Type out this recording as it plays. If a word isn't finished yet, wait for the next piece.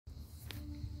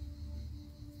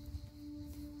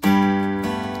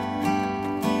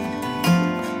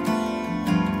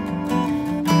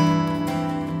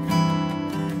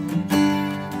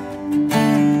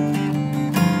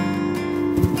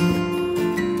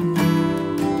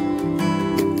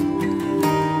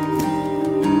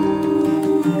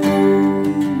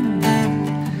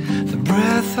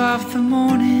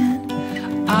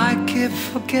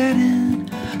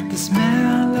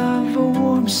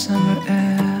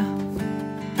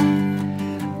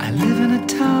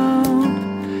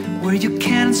you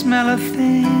can't smell a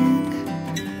thing.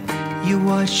 You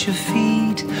watch your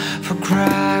feet for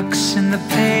cracks in the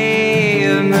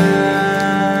pavement.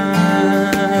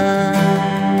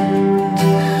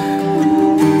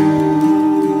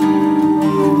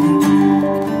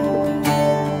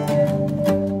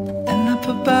 And up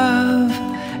above,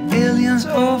 aliens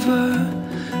over,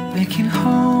 making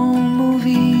home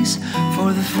movies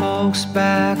for the folks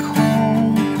back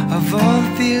home. Of all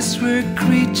these weird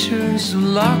creatures who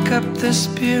lock up their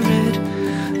spirit,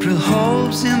 drill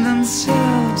holes in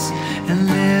themselves and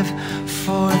live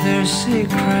for their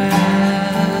secrets.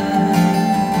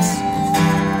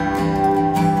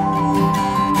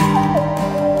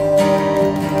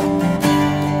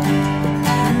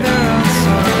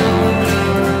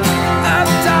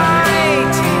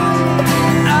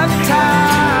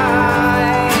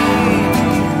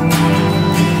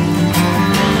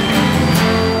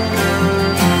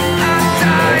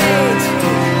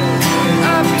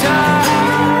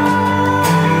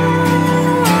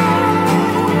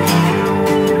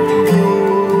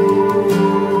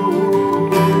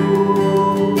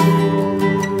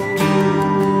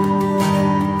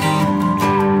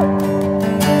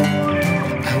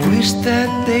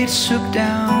 That they'd swoop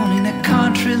down in a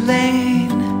country lane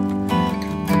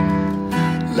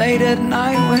late at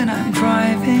night when I'm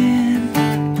driving.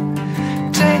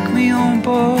 Take me on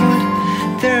board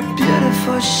their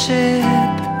beautiful ship.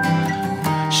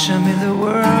 Show me the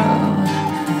world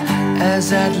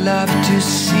as I'd love to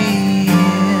see